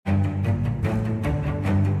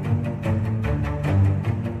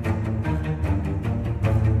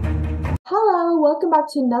welcome back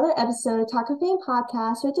to another episode of Talk of Fame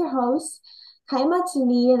podcast with your host, Kai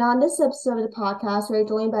Matsuni. And on this episode of the podcast, we're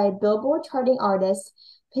joined by Billboard charting artist,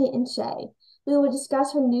 Peyton Shay. We will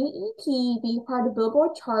discuss her new EP, being part of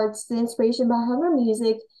Billboard charts, the inspiration behind her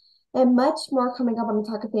music, and much more coming up on the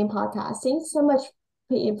Talk of Fame podcast. Thanks so much,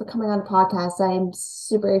 Peyton, for coming on the podcast. I am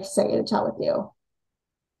super excited to chat with you.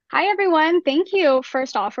 Hi everyone. Thank you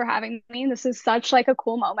first off for having me. This is such like a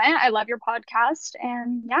cool moment. I love your podcast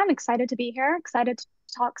and yeah, I'm excited to be here. Excited to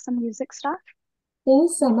talk some music stuff.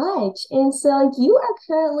 Thanks so much. And so, you are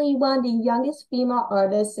currently one of the youngest female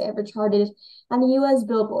artists to ever charted on the US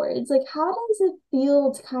billboards. How does it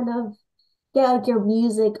feel to kind of get your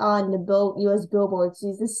music on the US billboards?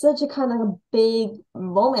 This is such a kind of a big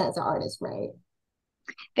moment as an artist, right?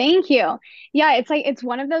 Thank you. Yeah, it's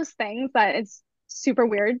one of those things that it's super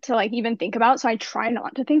weird to like even think about, so I try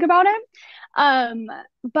not to think about it. Um,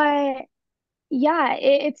 but yeah,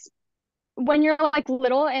 it's when you're like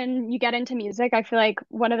little and you get into music, I feel like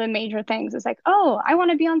one of the major things is like, oh, I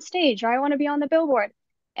want to be on stage or I want to be on the billboard.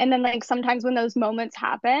 And then like sometimes when those moments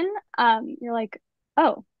happen, you're like,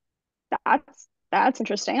 oh, that's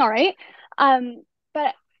interesting. All right.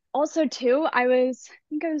 But also too, I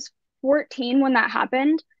think I was 14 when that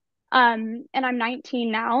happened. And I'm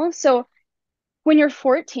 19 now. So when you're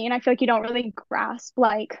 14, I feel like you don't really grasp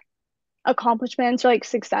like accomplishments or like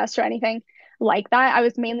success or anything like that.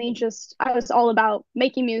 I was all about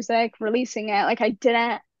making music, releasing it. Like I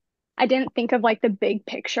didn't think of like the big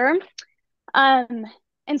picture. Um,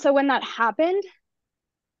 and so when that happened,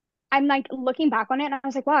 I'm like looking back on it and I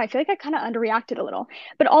was like, wow, I feel like I kind of underreacted a little.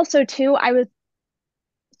 But also too, I was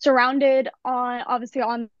surrounded on obviously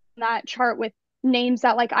on that chart with names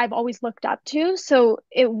that like I've always looked up to. So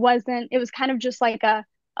it was kind of just like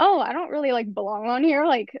oh, I don't really like belong on here.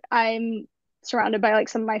 Like I'm surrounded by like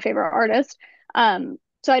some of my favorite artists.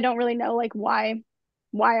 So I don't really know like why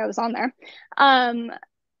I was on there. Um,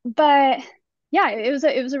 but yeah, it was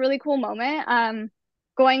a really cool moment.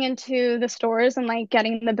 Going into the stores and like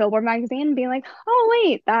getting the Billboard magazine and being like, oh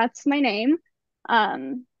wait, that's my name.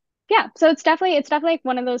 Um, yeah, so it's definitely like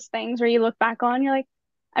one of those things where you look back on, you're like,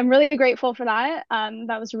 I'm really grateful for that.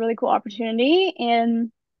 That was a really cool opportunity,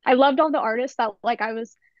 and I loved all the artists that like I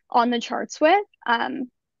was on the charts with.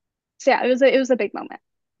 So yeah, it was a big moment.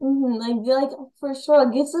 Like for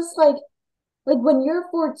sure, it's just like when you're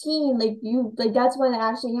 14, that's when it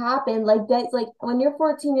actually happened. Like that's like when you're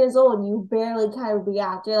 14 years old, you barely kind of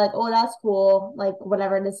react. You're like, oh, that's cool, like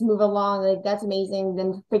whatever, just move along, like that's amazing,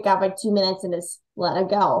 then freak out for 2 minutes and just let it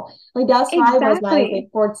go. Like that's how I was when I was Exactly.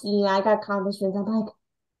 like 14. I got accomplishments. I'm like,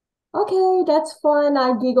 okay, that's fun.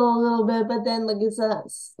 I giggle a little bit, but then like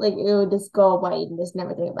it would just go away and just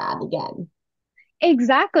never think about it again.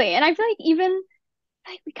 Exactly. And I feel like even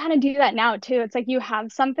like we kind of do that now too. It's like you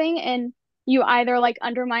have something and you either like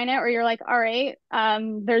undermine it or you're like, all right,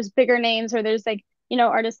 there's bigger names or there's like,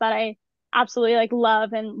 artists that I absolutely like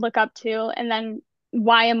love and look up to. And then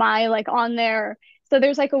why am I like on there? So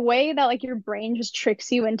there's like a way that like your brain just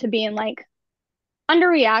tricks you into being like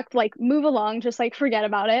underreact, like move along, just like forget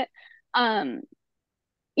about it. Um,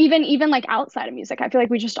 even like outside of music, I feel like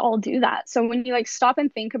we just all do that. So when you like stop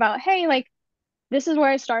and think about, hey, like this is where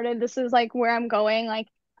I started. This is like where I'm going.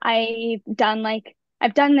 I've done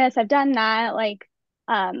this, I've done that. I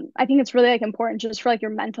think it's really like important just for like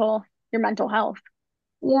your mental health.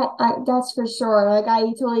 Yeah, that's for sure. Like I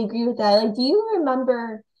totally agree with that. Like, do you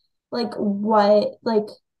remember what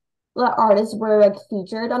artists were like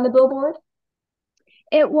featured on the Billboard?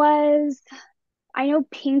 It was I know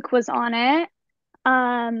Pink was on it.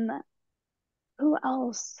 Um, who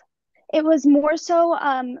else? It was more so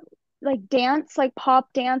like dance, like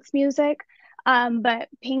pop dance music. But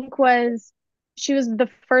Pink was she was the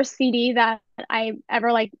first CD that I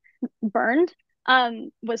ever like burned.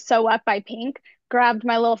 Was So Up by Pink. Grabbed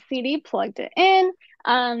my little CD, plugged it in.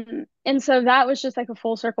 And so that was just like a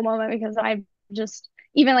full circle moment because I just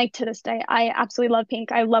even like to this day, I absolutely love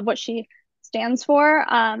Pink. I love what she stands for.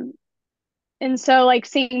 And so like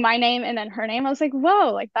seeing my name and then her name, I was like,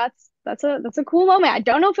 whoa, like that's a cool moment. I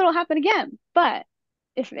don't know if it'll happen again, but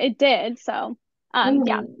if it did, so yeah,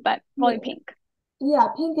 Mm, but yeah, probably Pink. yeah,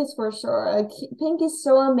 Pink is for sure. Like Pink is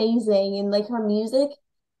so amazing, and like her music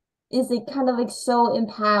is like kind of like so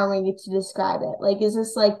empowering to describe it. Like it's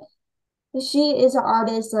just like she is an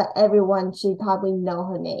artist that everyone should probably know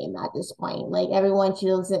her name at this point. Like everyone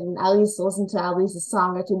should listen to at least a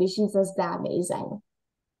song or two because she's just that amazing.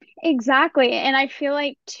 Exactly. And I feel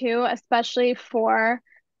like too, especially for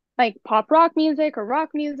like pop rock music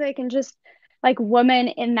and just like women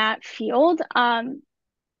in that field,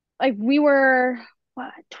 like we were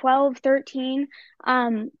what, 12, 13.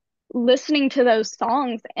 listening to those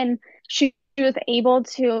songs, and she was able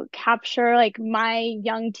to capture like my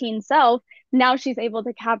young teen self. Now she's able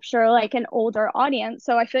to capture like an older audience.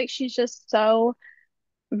 So I feel like she's just so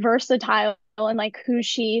versatile in like who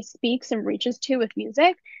she speaks and reaches to with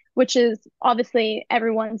music, which is obviously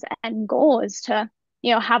everyone's end goal is to,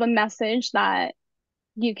 have a message that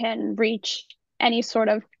you can reach any sort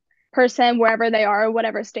of person wherever they are,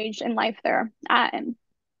 whatever stage in life they're at. And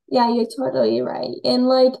Yeah, you're totally right. And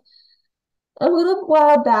like a little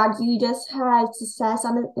while back, you just had success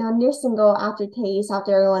on your single Aftertaste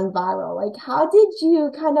after it went viral. Like, how did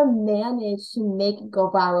you kind of manage to make it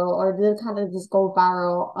go viral, or did it kind of just go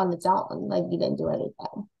viral on its own? Like, you didn't do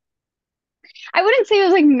anything. I wouldn't say it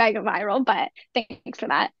was like mega viral, but thanks for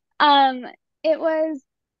that. Um, it was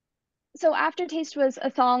so Aftertaste was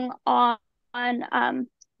a song on my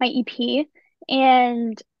EP,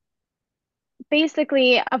 and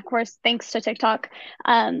basically, of course, thanks to TikTok,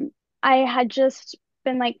 I had just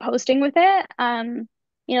been like posting with it.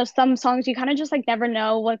 Some songs you kind of just like never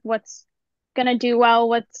know like what's gonna do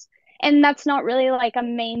well, and that's not really like a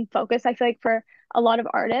main focus. I feel like for a lot of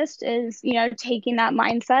artists is, taking that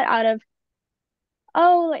mindset out of,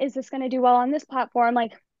 oh, is this gonna do well on this platform?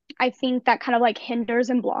 Like I think that kind of like hinders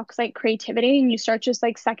and blocks like creativity, and you start just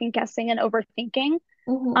like second guessing and overthinking.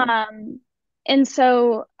 Mm-hmm. Um, and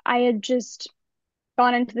so I had just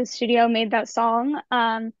gone into the studio, made that song.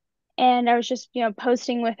 And I was just,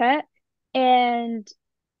 posting with it, and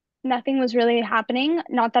nothing was really happening.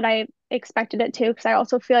 Not that I expected it to, because I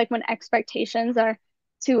also feel like when expectations are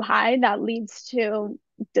too high, that leads to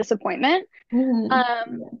disappointment. Mm-hmm.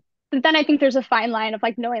 Um, Yeah. but then I think there's a fine line of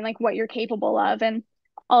like knowing like what you're capable of and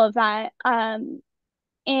all of that.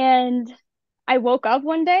 And I woke up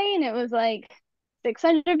one day and it was like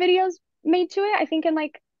 600 videos made to it, I think in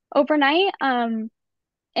like overnight.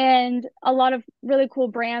 And a lot of really cool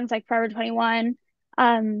brands like Forever 21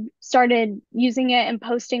 started using it and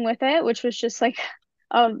posting with it, which was just like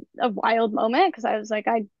a wild moment because I was like,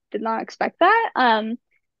 I did not expect that.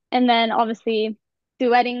 And then obviously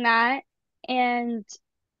duetting that, and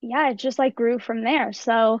yeah, it just like grew from there.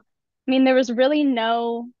 So, I mean, there was really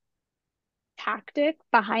no tactic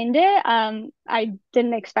behind it. I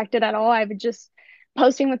didn't expect it at all. I was just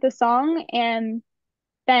posting with the song, and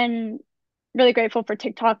then really grateful for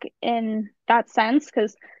TikTok in that sense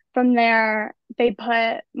because from there they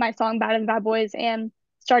put my song Bad and the Bad Boys and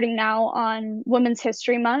starting now on Women's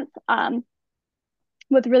History Month,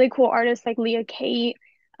 with really cool artists like Leah Kate,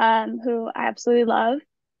 who I absolutely love.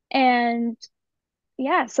 And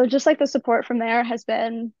yeah, so just like the support from there has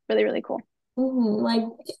been really, really cool. Mm-hmm. Like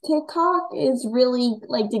TikTok is really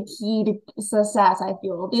like the key to success, I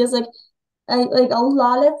feel, because like a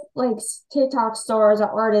lot of like TikTok stars or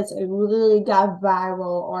artists really got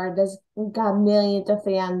viral or just got millions of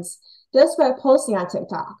fans just by posting on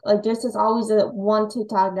TikTok. Like there's just always a one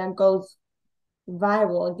TikTok that goes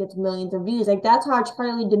viral and gets millions of views. Like that's how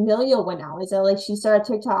Charlie D'Amelio went out. Is that like she started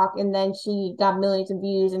TikTok and then she got millions of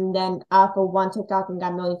views and then off of one TikTok and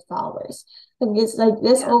got millions of followers. Like it's like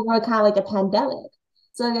this Yeah. over kind of like a pandemic.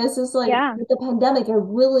 So I guess it's like Yeah. with the pandemic, it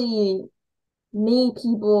really made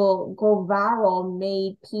people go viral,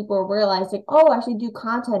 made people realize like, oh, I should do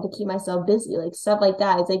content to keep myself busy, like stuff like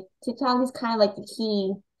that. It's like TikTok is kind of like the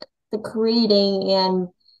key to creating and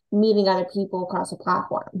meeting other people across the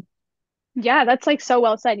platform. Yeah, that's like so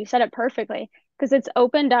well said. You said it perfectly because it's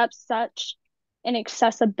opened up such an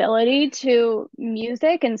accessibility to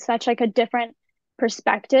music and such like a different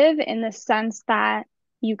perspective in the sense that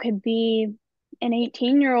you could be an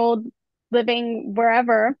 18-year-old living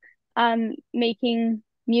wherever, making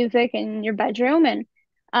music in your bedroom,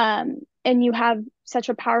 and you have such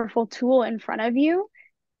a powerful tool in front of you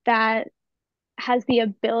that has the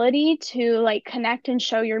ability to like connect and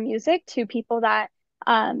show your music to people that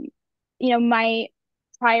um might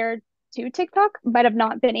prior to TikTok might have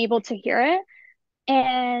not been able to hear it.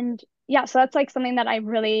 And yeah, so that's like something that I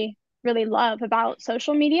really really love about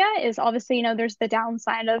social media is obviously, there's the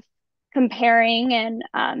downside of comparing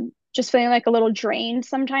and just feeling like a little drained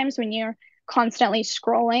sometimes when you're constantly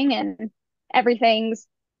scrolling and everything's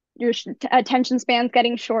your attention span's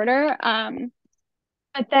getting shorter.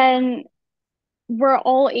 But then we're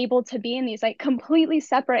all able to be in these like completely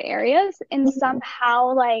separate areas and Mhm.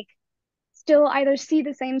 somehow like still either see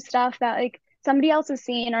the same stuff that like somebody else is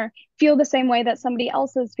seeing or feel the same way that somebody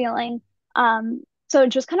else is feeling. So it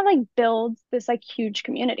just kind of like builds this like huge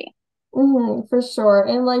community. For sure.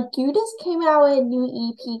 And like you just came out with a new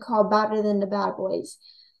EP called Better Than the Bad Boys.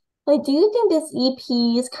 Like, do you think this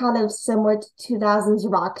EP is kind of similar to 2000s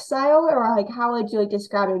rock style, or like how would you like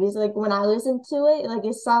describe it? Because like when I listen to it, like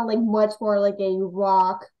it sounds like much more like a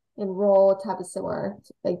rock. and roll type of similar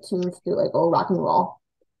like tunes to like old rock and roll?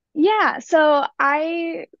 Yeah, so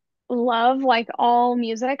I love like all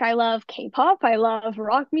music. I love K-pop. I love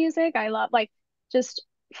rock music. I love like just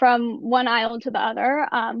from one aisle to the other.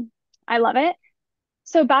 I love it.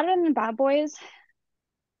 So Better Than Bad Boys,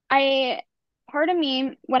 I part of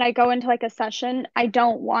me when I go into like a session, I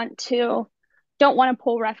don't want to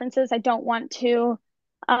pull references. I don't want to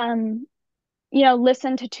um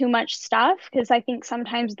listen to too much stuff because I think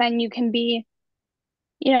sometimes then you can be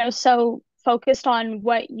so focused on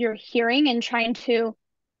what you're hearing and trying to,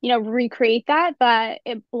 recreate that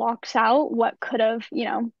it blocks out what could have,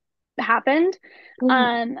 happened. Mm-hmm.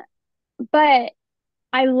 Um, but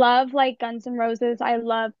I love like Guns N' Roses. I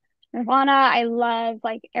love Nirvana. I love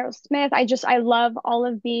like Aerosmith. I love all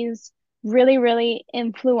of these really, really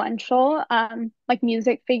influential like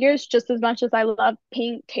music figures just as much as I love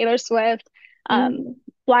Pink, Taylor Swift, um, Mm-hmm.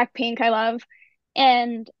 Blackpink, I love.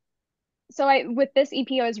 And so I with this EP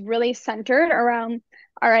I was really centered around,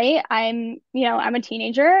 all right, I'm a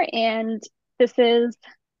teenager and this is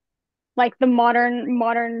like the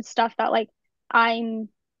modern stuff that like I'm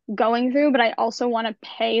going through, but I also want to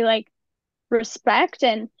pay like respect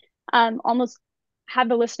and almost have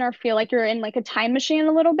the listener feel like you're in like a time machine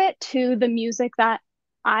a little bit to the music that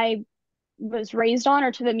I was raised on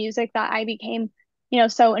or to the music that I became,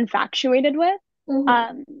 so infatuated with. Mm-hmm.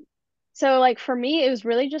 Um, so like for me, it was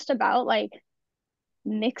really just about like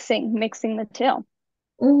mixing the two.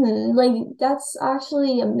 Like that's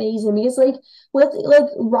actually amazing because like with like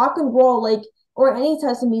rock and roll like or any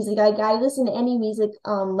types of music like I listen to any music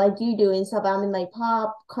like you do and stuff. I'm in like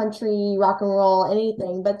pop, country, rock and roll,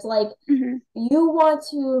 anything. But it's like Hmm. you want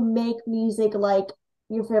to make music like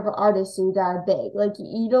your favorite artists who that are big. Like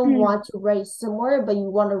you don't Hmm. want to write similar, but you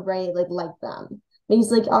want to write like them.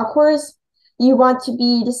 Because like of course you want to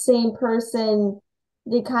be the same person.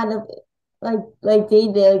 They kind of like they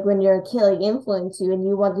did like when you're a kid, like influence you, and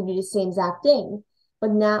you want to do the same exact thing,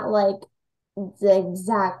 but not like the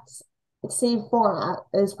exact same format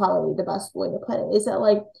is probably the best way to put it. Is that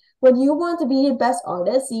like when you want to be the best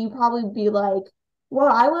artist, you probably be like well,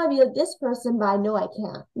 I want to be like this person, but I know I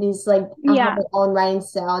can't. These like I have Yeah. their own writing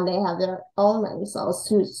style and they have their own writing styles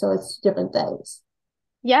too. So it's different things.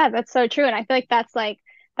 Yeah, that's so true. And I feel like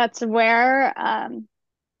that's where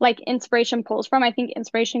like inspiration pulls from. I think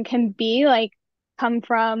inspiration can be like come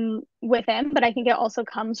from within, but I think it also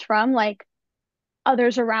comes from like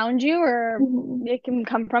others around you, or Mm-hmm. it can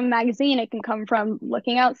come from a magazine, it can come from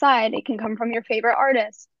looking outside, it can come from your favorite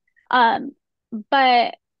artist. Um,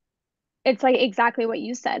 but it's like exactly what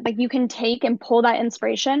you said. Like you can take and pull that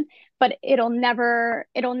inspiration, but it'll never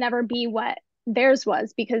be what theirs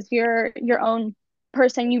was because you're your own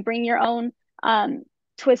person. You bring your own um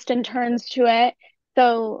twist and turns to it.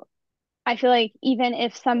 So I feel like even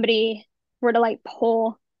if somebody were to like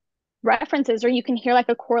pull references or you can hear like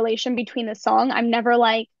a correlation between the song, I'm never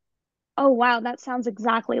like, oh wow, that sounds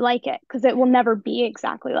exactly like it because it will never be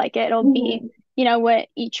exactly like it. It'll be, Mm-hmm. what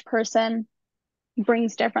each person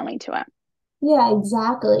brings differently to it. Yeah,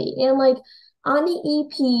 exactly. And like on the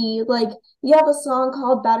EP, like you have a song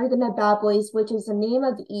called Better Than a Bad Boys, which is the name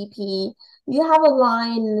of the EP. You have a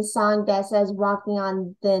line in the song that says rocking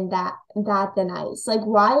on then that then ice. Like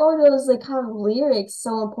why are those like kind of lyrics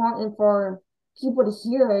so important for people to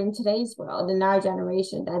hear in today's world, in our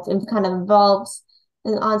generation that it kind of involves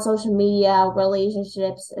on social media,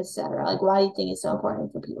 relationships, etc. Like why do you think it's so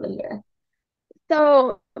important for people to hear?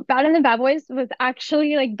 So Bad and the Bad Boys was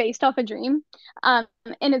actually like based off a dream. Um,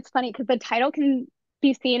 and it's funny because the title can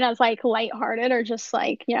be seen as like lighthearted or just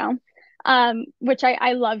like, which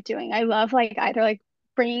I love doing. I love like either like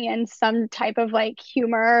bringing in some type of like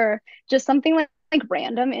humor or just something like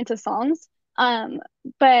random into songs. Um,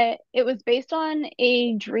 but it was based on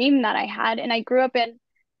a dream that I had, and I grew up in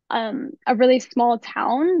a really small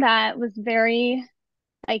town that was very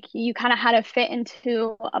like you kind of had to fit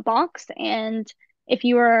into a box, and if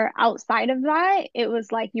you were outside of that, it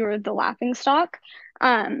was like you were the laughing stock.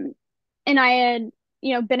 Um, and I had,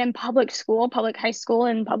 been in public school, public high school,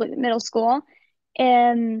 and public middle school,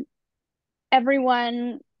 and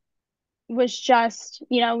everyone was just,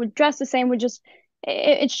 dressed the same, would just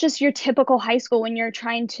it's just your typical high school when you're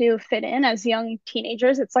trying to fit in as young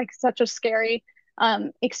teenagers. It's like such a scary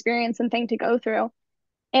experience and thing to go through.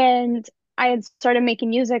 And I had started making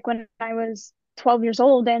music when I was 12 years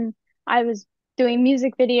old, and I was doing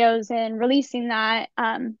music videos and releasing that,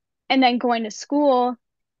 and then going to school.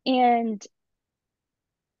 And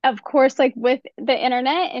of course, like with the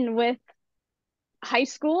internet and with high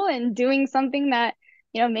school and doing something that,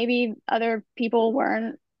 maybe other people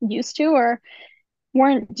weren't used to or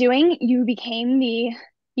weren't doing,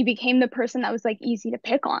 you became the person that was like easy to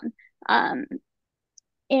pick on. Um,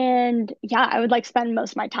 and yeah, I would like spend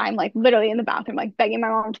most of my time like literally in the bathroom, like begging my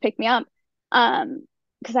mom to pick me up.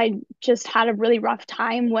 Because I just had a really rough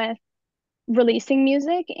time with releasing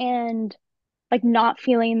music and like not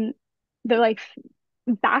feeling the like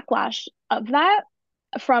backlash of that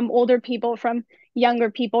from older people, from younger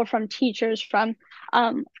people, from teachers, from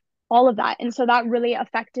um all of that. And so that really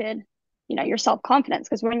affected, your self-confidence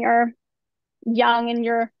because when you're young and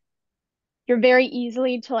you're very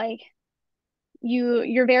easily to like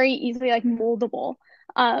you're very easily like moldable.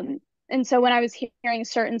 Um, and so when I was hearing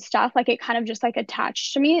certain stuff, like it kind of just like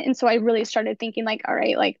attached to me. And so I really started thinking like, all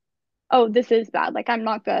right, like, oh, this is bad. Like I'm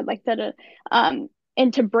not good. Like that.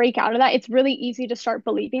 And to break out of that, it's really easy to start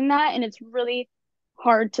believing that, and it's really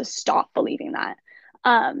hard to stop believing that.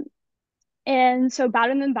 Um, and so Bad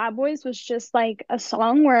and the Bad Boys was just like a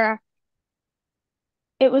song where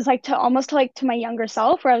it was like to almost to like to my younger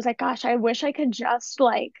self, where I was like, gosh, I wish I can just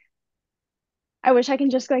like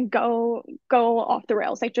go off the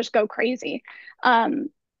rails, like just go crazy. Um,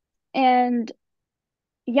 and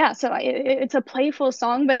yeah, so it's a playful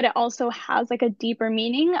song, but it also has like a deeper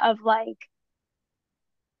meaning of like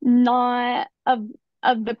not of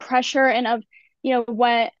the pressure and of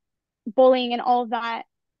what bullying and all of that,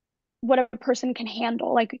 what a person can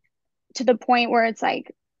handle, like to the point where it's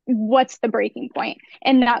like, what's the breaking point?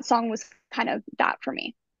 And that song was kind of that for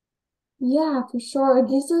me. Yeah, for sure.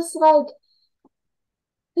 This is like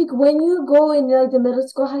when you go in like the middle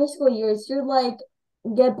school, high school years, you're like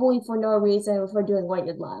get bullied for no reason for doing what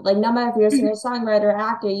you love. Like no matter if you're a singer, songwriter,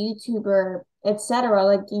 actor, YouTuber, etc.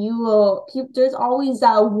 Like you will, there's always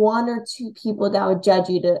that one or two people that would judge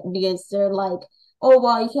you to because they're like, oh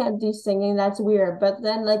well, you can't do singing, that's weird. But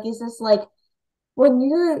then like it's just like when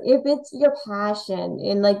you're if it's your passion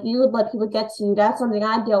and like you would let people get to you, that's something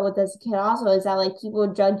I dealt with as a kid also is that like people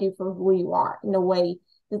would judge you for who you are in a way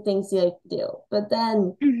the things you like do. But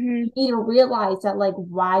then Hmm. you need to realize that like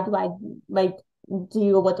why do I like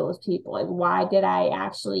deal with those people? Like why did I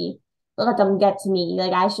actually let them get to me?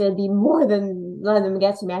 Like I should be more than letting them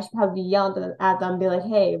get to me. I should probably be yelling at them and be like,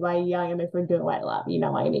 hey, why are you yelling at me for doing what I love? You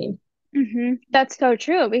know what I mean? That's so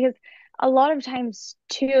true because a lot of times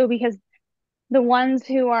too, because the ones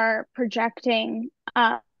who are projecting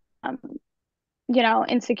um,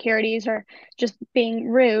 insecurities or just being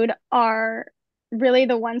rude are really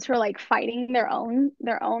the ones who are like fighting their own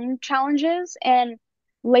challenges. And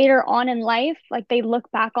later on in life, like they look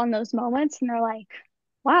back on those moments and they're like,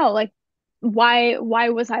 wow, like why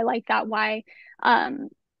was I like that? Why? Um,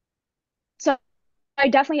 so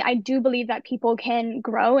I do believe that people can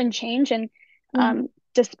grow and change and Mhm.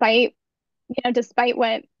 despite despite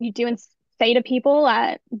what you do and say to people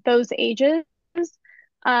at those ages,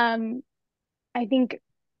 um, I think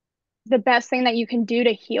the best thing that you can do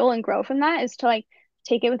to heal and grow from that is to like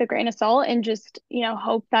take it with a grain of salt and just,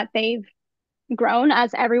 hope that they've grown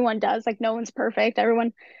as everyone does. Like no one's perfect.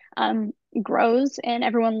 Everyone um grows and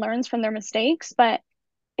everyone learns from their mistakes, but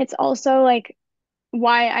it's also like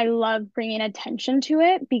why I love bringing attention to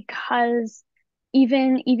it because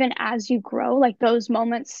even as you grow, like those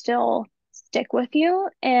moments still stick with you.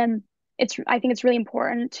 And I think it's really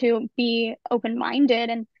important to be open-minded.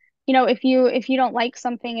 And if you don't like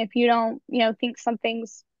something, if you don't think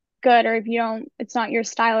something's good, or if you don't it's not your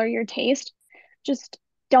style or your taste, just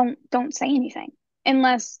don't say anything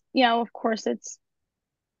unless of course it's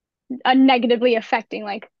negatively affecting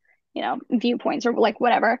like viewpoints or like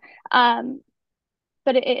whatever.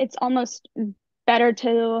 But it's almost better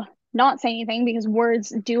to not say anything because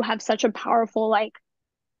words do have such a powerful like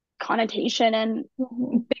connotation and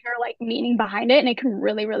Mhm. bigger like meaning behind it, and it can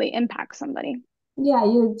really really impact somebody. Yeah,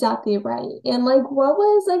 you're exactly right. And like, what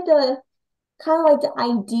was like the kind of like the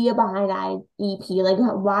idea behind that EP? Like,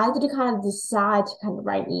 why did you kind of decide to kind of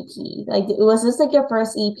write an EP? Like, was this like your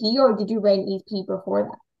first EP, or did you write an EP before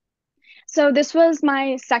that? So this was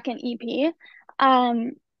my second EP.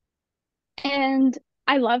 um and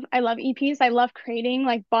I love EPs. I love creating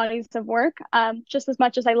like bodies of work just as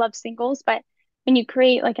much as I love singles. But when you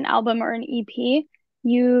create like an album or an EP,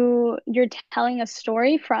 you're telling a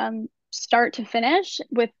story from start to finish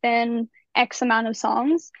within X amount of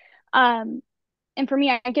songs. Um, and for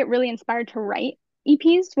me, I get really inspired to write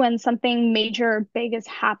EPs when something major or big is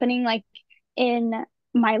happening, like in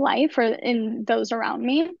my life or in those around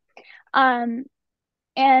me. Um,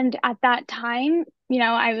 and at that time,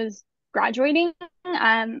 I was graduating.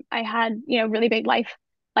 I had, really big life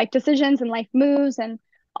decisions and life moves and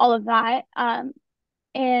all of that.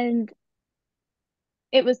 And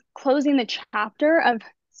it was closing the chapter of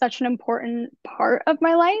such an important part of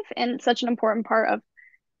my life and such an important part of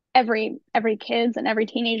every kids and every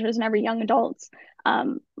teenagers and every young adult's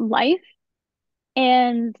life,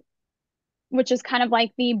 and which is kind of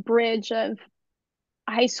like the bridge of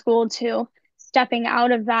high school to stepping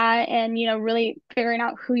out of that and really figuring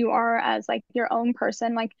out who you are as like your own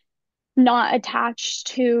person, like not attached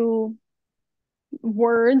to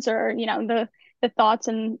words or the thoughts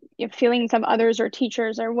and feelings of others or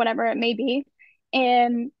teachers or whatever it may be.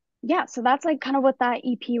 And yeah, so that's like kind of what that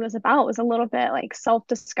EP was about, was a little bit like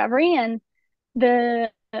self-discovery and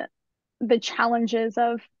the the challenges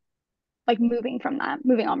of like moving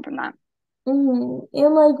on from that. And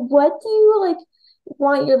like, what do you like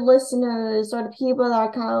want your listeners or the people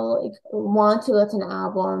that kind of like want to listen to an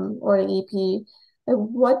album or an EP? Like,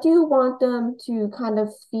 what do you want them to kind of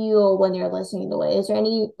feel when you're listening to it? Is there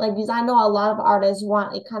any like because I know a lot of artists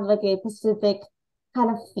want like kind of like a specific kind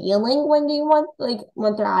of feeling when they want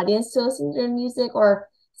their audience to listen to their music or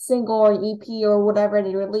single or EP or whatever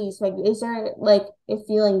they release. Like, is there like a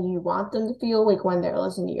feeling you want them to feel like when they're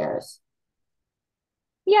listening to yours?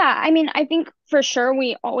 Yeah, I mean, I think for sure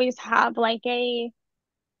we always have like a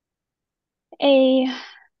a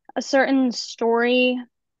certain story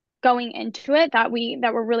going into it that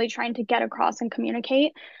we're really trying to get across and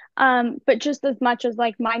communicate. But just as much as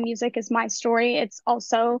like my music is my story, it's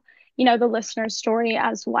also, the listener's story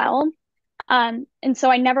as well. And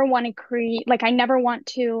so I never want to create, like, I never want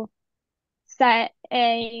to set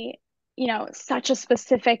such a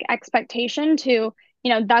specific expectation to,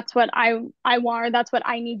 that's what I want, or that's what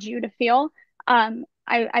I need you to feel.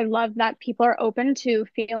 I love that people are open to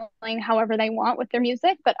feeling however they want with their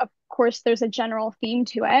music, but of course there's a general theme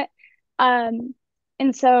to it. Um,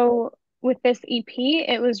 and so with this EP,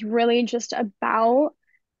 it was really just about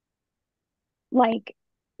like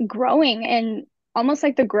growing and almost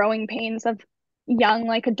like the growing pains of young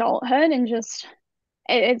like adulthood, and just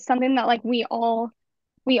it's something that like we all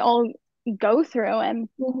go through. And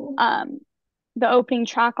Mhm. um the opening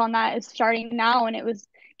track on that is Starting Now, and it was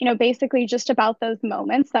basically just about those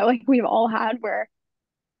moments that like we've all had where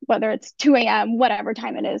whether it's 2 a.m., whatever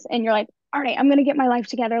time it is, and you're like, all right, I'm gonna get my life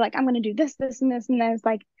together, like I'm gonna do this, this, and this, and this,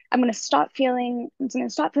 like I'm gonna stop feeling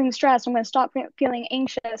stressed, I'm gonna stop feeling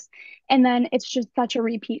anxious. And then it's just such a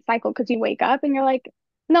repeat cycle because you wake up and you're like,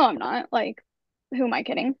 no, I'm not, like, who am I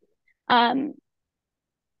kidding? um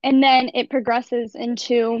and then it progresses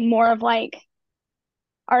into more of like,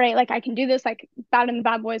 all right, like I can do this. Like Bad and the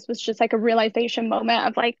Bad Boys was just like a realization moment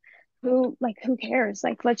of who cares?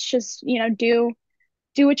 Like let's just,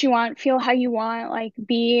 do what you want, feel how you want, like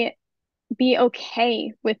be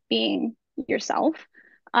okay with being yourself.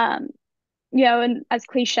 Um, and as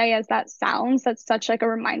cliche as that sounds, that's such like a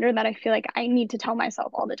reminder that I feel like I need to tell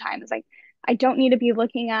myself all the time. Is like I don't need to be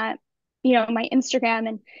looking at, my Instagram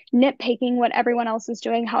and nitpicking what everyone else is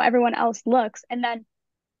doing, how everyone else looks, and then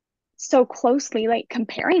so closely like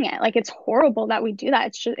comparing it. Like it's horrible that we do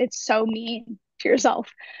that. It's so mean to yourself.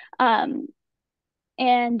 Um,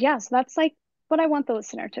 and yeah, so that's like what I want the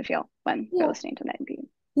listener to feel when they're Yeah. listening to that MP.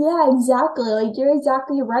 Yeah, exactly. Like you're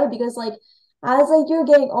exactly right because like as like you're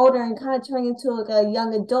getting older and kind of turning into like a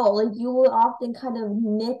young adult, like you will often kind of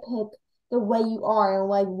nitpick the way you are and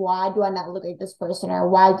like why do I not look like this person or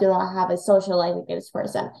why do I have a social life like this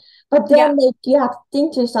person? But Yeah, then like you have to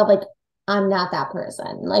think to yourself like I'm not that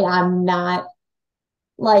person. Like I'm not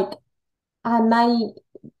like I might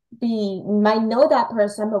know that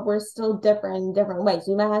person, but we're still different in different ways.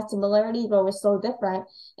 We might have similarities, but we're still different.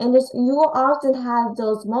 And just you will often have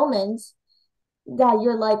those moments that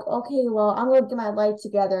you're like, okay, well, I'm gonna get my life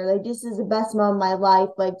together. Like this is the best moment of my life.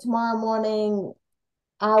 Like tomorrow morning,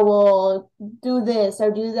 I will do this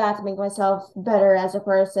or do that to make myself better as a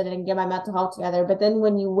person and get my mental health together. But then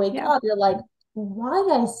when you wake yeah, up, you're like, why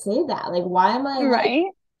did I say that? Like, why am I right.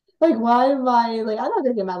 like why am I like I'm not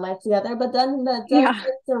gonna get my life together? But then that's Yeah,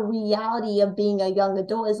 like the reality of being a young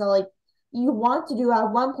adult is not like you want to do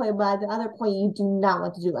at one point, but at the other point you do not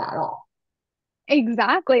want to do that at all.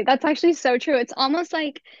 exactly. That's actually so true. It's almost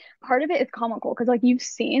like part of it is comical because like you've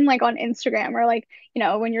seen like on Instagram or like,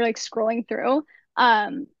 when you're like scrolling through,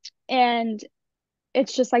 um, and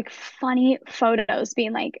it's just like funny photos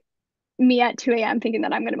being like me at 2 a.m. thinking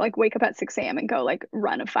that I'm gonna like wake up at 6 a.m. and go like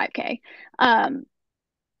run a 5K. Um,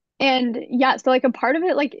 And yeah, so like a part of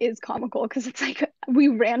it like is comical because it's like we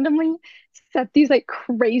randomly set these like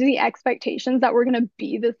crazy expectations that we're gonna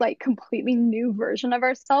be this like completely new version of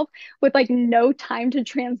ourselves with like no time to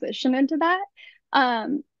transition into that.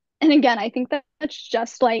 Um, and again, I think that that's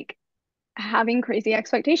just like having crazy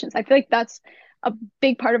expectations. I feel like that's a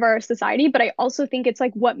big part of our society, but I also think it's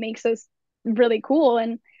like what makes us really cool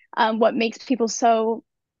and what makes people so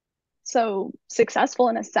successful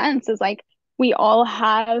in a sense is like we all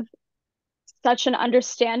have such an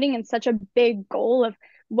understanding and such a big goal of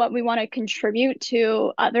what we want to contribute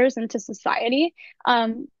to others and to society.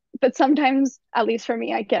 But sometimes, at least for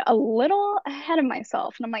me, I get a little ahead of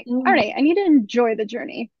myself and I'm like, all Mm. right, I need to enjoy the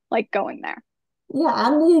journey, like going there. Yeah,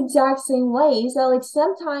 I'm the exact same way. So like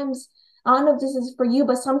sometimes I don't know if this is for you,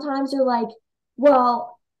 but sometimes you're like,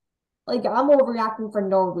 well, like I'm overreacting for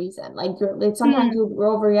no reason. Like you're like sometimes Mm, you're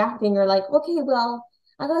overreacting. You're like, okay, well,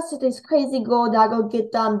 I got set this crazy goal that I go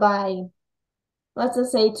get done by let's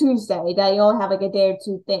just say Tuesday that you only have like a day or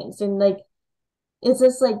two things. And like it's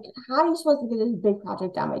just like how are you supposed to get this big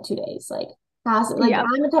project done by 2 days? Like how's it like yeah,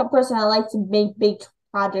 I'm the type of person I like to make big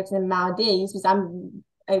projects in amount of days because I'm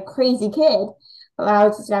a crazy kid. But I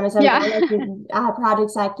was describing myself like yeah, I have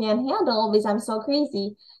projects I can't handle because I'm so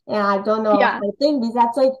crazy and I don't know how yeah, to think because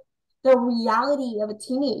that's like the reality of a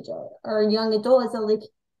teenager or a young adult is that like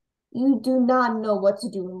you do not know what to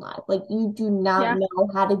do in life. Like you do not yeah. know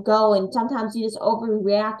how to go, and sometimes you just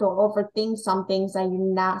overreact or overthink some things that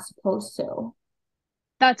you're not supposed to.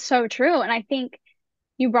 That's so true. And I think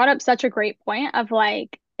you brought up such a great point of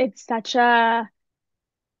like, it's such a,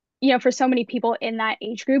 for so many people in that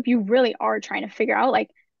age group, you really are trying to figure out like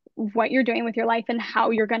what you're doing with your life and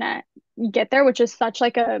how you're gonna get there, which is such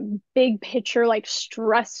like a big picture, like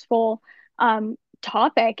stressful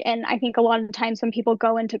topic. And I think a lot of times when people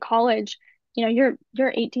go into college, you're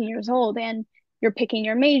 18 years old and you're picking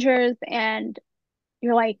your majors and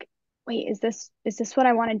you're like, wait, is this what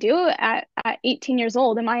I want to do at 18 years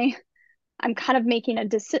old? I'm kind of making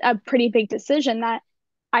a pretty big decision that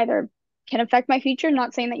either can affect my future.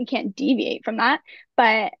 Not saying that you can't deviate from that,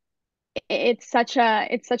 but it's such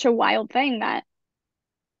a wild thing that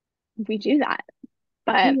we do that.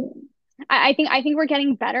 But Mhm. I think we're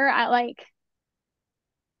getting better at like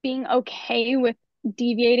being okay with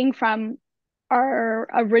deviating from our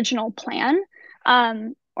original plan.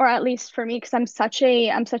 Or at least for me, because I'm such a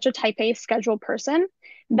type A schedule person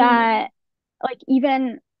Mhm. that like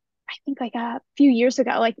even I think like a few years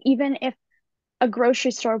ago, like even if a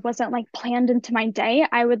grocery store wasn't like planned into my day,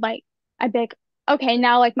 I'd be like, okay,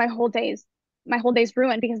 now like my whole day's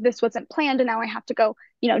ruined because this wasn't planned and now I have to go,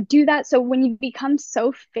 do that. So when you become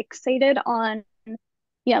so fixated on,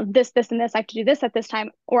 this and this, I have to do this at this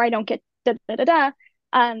time, or I don't get da da da da,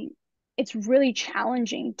 um, it's really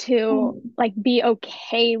challenging to Mhm. like be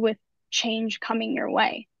okay with change coming your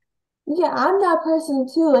way. Yeah, I'm that person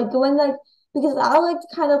too. Like when like because I like to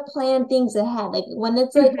kind of plan things ahead. Like when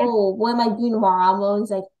it's like, Hmm. oh, what am I doing tomorrow? I'm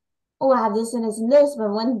always like, oh, I have this and this and this.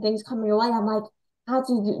 But when things come your way, I'm like, I have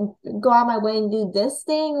to go out my way and do this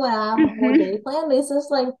thing when I have a whole day Hmm. planned. But it's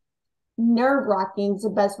just like nerve-wracking is the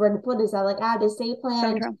best word to put it. Is that like I have this day So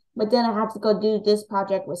planned, true. but then I have to go do this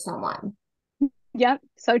project with someone. Yep,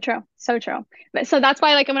 so true. So true. But so that's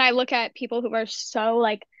why like when I look at people who are so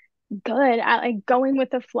like good at like going with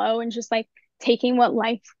the flow and just like taking what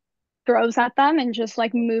life throws at them and just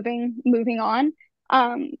like moving on.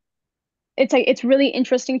 Um, it's like it's really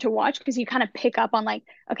interesting to watch because you kind of pick up on like,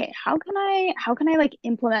 okay, how can I like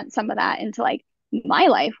implement some of that into like my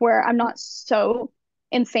life where I'm not so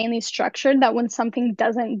insanely structured that when something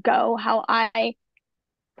doesn't go how I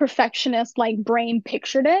perfectionist like brain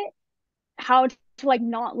pictured it, how to like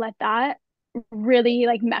not let that really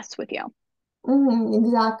like mess with you.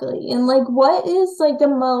 Exactly. And like what is like the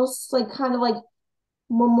most like kind of like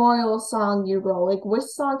memorial song you wrote? Like which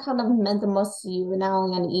song kind of meant the most to you, not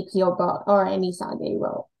only on the EP or any song that you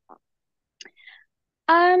wrote?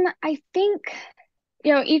 I think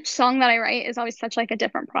each song that I write is always such like a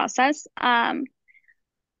different process. I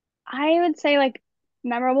would say like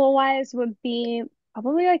memorable wise would be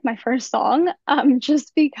probably like my first song,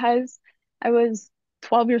 just because I was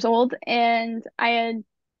 12 years old and I had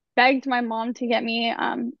begged my mom to get me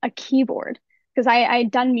a keyboard because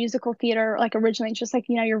I'd done musical theater like originally, just like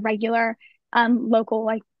your regular local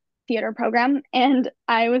like theater program, and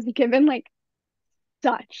I was given like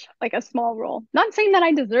such like a small role. Not saying that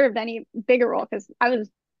I deserved any bigger role because I was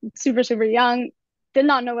super, super young, did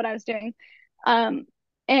not know what I was doing. Um,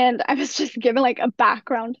 and I was just given like a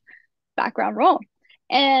background role.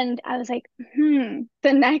 And I was like,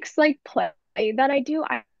 the next like play that I do,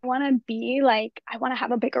 I want to be like, I want to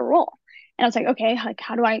have a bigger role. And I was like, okay, like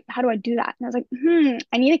how do I do that? And I was like,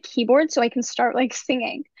 I need a keyboard so I can start like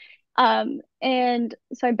singing. And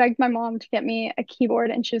so I begged my mom to get me a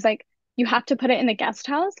keyboard, and she was like, you have to put it in the guest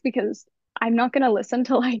house because I'm not gonna listen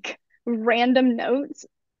to like random notes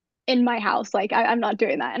in my house. Like I'm not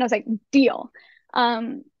doing that. And I was like, deal.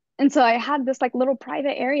 Um, and so I had this like little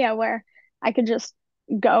private area where I could just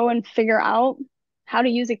go and figure out how to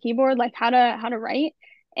use a keyboard, like how to write.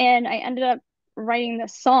 And I ended up writing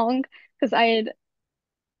this song because I had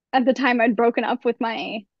at the time I'd broken up with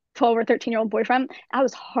my 12 or 13-year-old boyfriend. I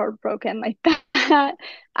was heartbroken like that.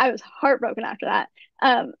 I was heartbroken after that.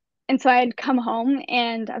 Um, and so I had come home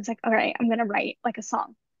and I was like, all right, I'm gonna write like a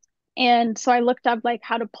song. And so I looked up like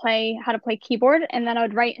how to play keyboard, and then I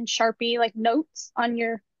would write in Sharpie like notes on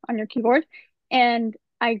your keyboard. And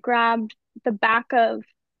I grabbed the back of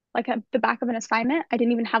the back of an assignment. I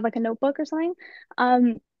didn't even have like a notebook or something.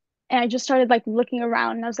 Um, and I just started like looking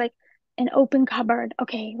around and I was like, an open cupboard.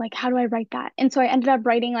 Okay, like how do I write that? And so I ended up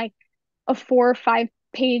writing like a 4 or 5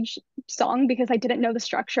 page song because I didn't know the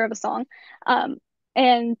structure of a song. Um,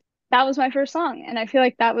 and that was my first song. And I feel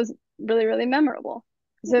like that was really, really memorable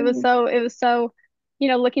because it was so,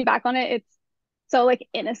 looking back on it, it's so like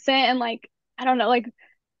innocent and like, I don't know, like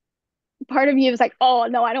part of you was like, oh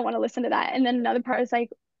no, I don't want to listen to that. And then another part is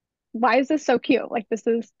like, why is this so cute? Like this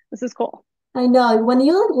is cool. I know when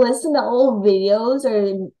you like listen to old videos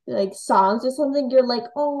or like songs or something, you're like,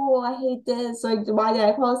 oh, I hate this. Like, why did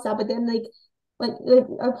I post that? But then like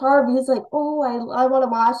a part of you is like, oh, I want to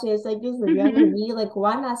watch this. Like, this is younger Hmm. me. Like,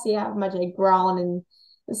 why not see how much I've grown and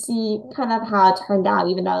see kind of how it turned out,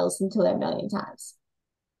 even though I listened to it a million times.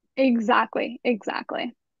 Exactly,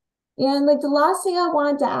 exactly. And like the last thing I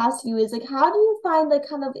wanted to ask you is like, how do you find like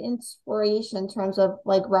kind of inspiration in terms of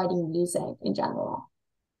like writing music in general?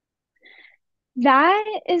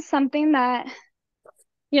 That is something that,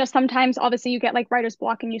 sometimes obviously you get like writer's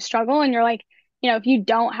block and you struggle and you're like, if you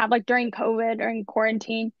don't have like during COVID, during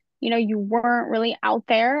quarantine, you weren't really out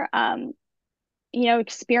there,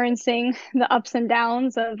 experiencing the ups and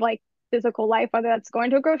downs of like physical life, whether that's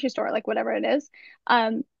going to a grocery store, like whatever it is.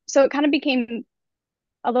 So it kind of became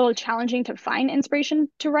a little challenging to find inspiration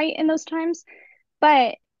to write in those times.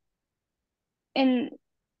 But in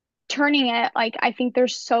turning it, like I think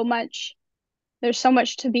there's so much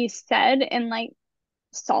to be said in like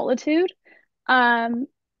solitude. Um,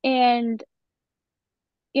 and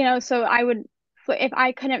so I would, if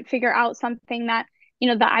I couldn't figure out something that,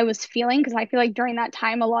 that I was feeling, because I feel like during that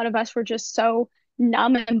time, a lot of us were just so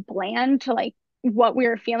numb and bland to like what we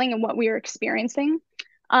were feeling and what we were experiencing,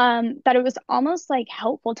 that it was almost like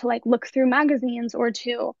helpful to like look through magazines or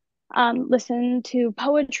to listen to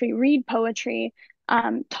poetry, read poetry,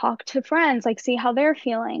 talk to friends, like see how they're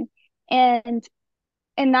feeling. And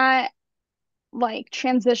that like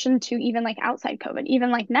transition to even like outside COVID,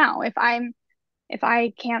 even like now, if I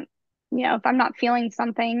can't, if I'm not feeling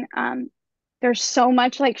something, there's so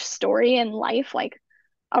much like story and life like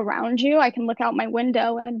around you. I can look out my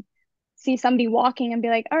window and see somebody walking and be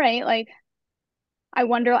like, all right, like I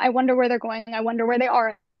wonder where they're going. I wonder where they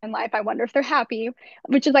are in life. I wonder if they're happy,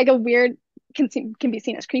 which is like a weird can be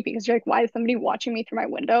seen as creepy because you're like, why is somebody watching me through my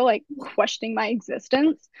window, like questioning my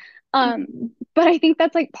existence? Um, but I think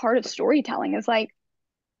that's like part of storytelling is like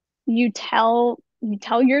you tell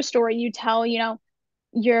your story, you tell,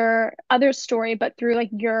 your other story, but through like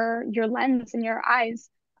your lens and your eyes.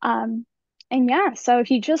 Um, and yeah, so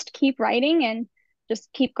if you just keep writing and just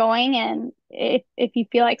keep going, and if you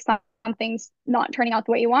feel like something's not turning out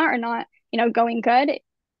the way you want or not, going good,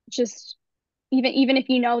 just even if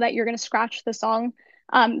you know that you're gonna scratch the song,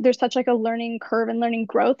 there's such like a learning curve and learning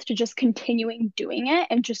growth to just continuing doing it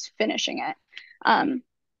and just finishing it.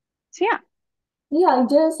 So yeah. Yeah,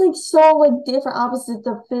 there's like so like different opposites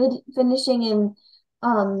of finishing and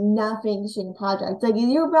not finishing projects. Like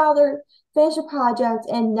you'd rather finish a project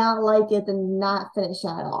and not like it than not finish it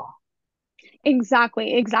at all.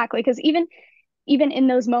 Exactly, exactly. Because even in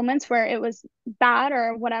those moments where it was bad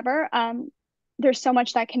or whatever, there's so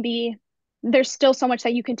much that can be, there's still so much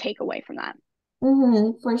that you can take away from that.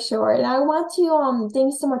 For sure. And I want to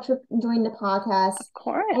thanks so much for joining the podcast. Of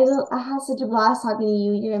course. I had such a blast talking to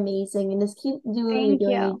you. You're amazing. And just keep doing what you're Thank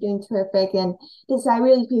doing. you. You're doing terrific. And just I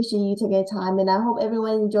really appreciate you taking the time. And I hope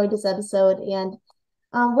everyone enjoyed this episode. And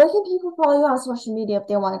where can people follow you on social media if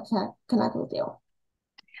they want to connect with you?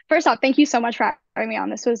 First off, thank you so much for having me on.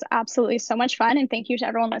 This was absolutely so much fun, and thank you to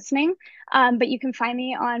everyone listening. But you can find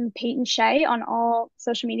me on Peyton Shay on all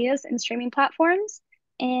social medias and streaming platforms.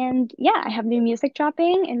 And yeah, I have new music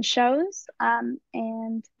dropping and shows.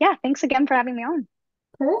 And yeah, thanks again for having me on.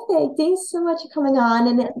 Perfect. Thanks so much for coming on,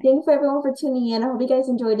 and thanks for everyone for tuning in. I hope you guys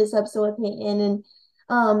enjoyed this episode with Peyton, and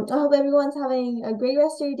I hope everyone's having a great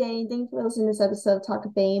rest of your day. And thanks for listening to this episode of Talk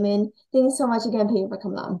of Fame, and thanks so much again, Peyton, for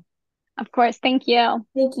coming on. Of course, thank you.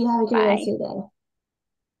 Thank you. Have a great rest Bye. of your day.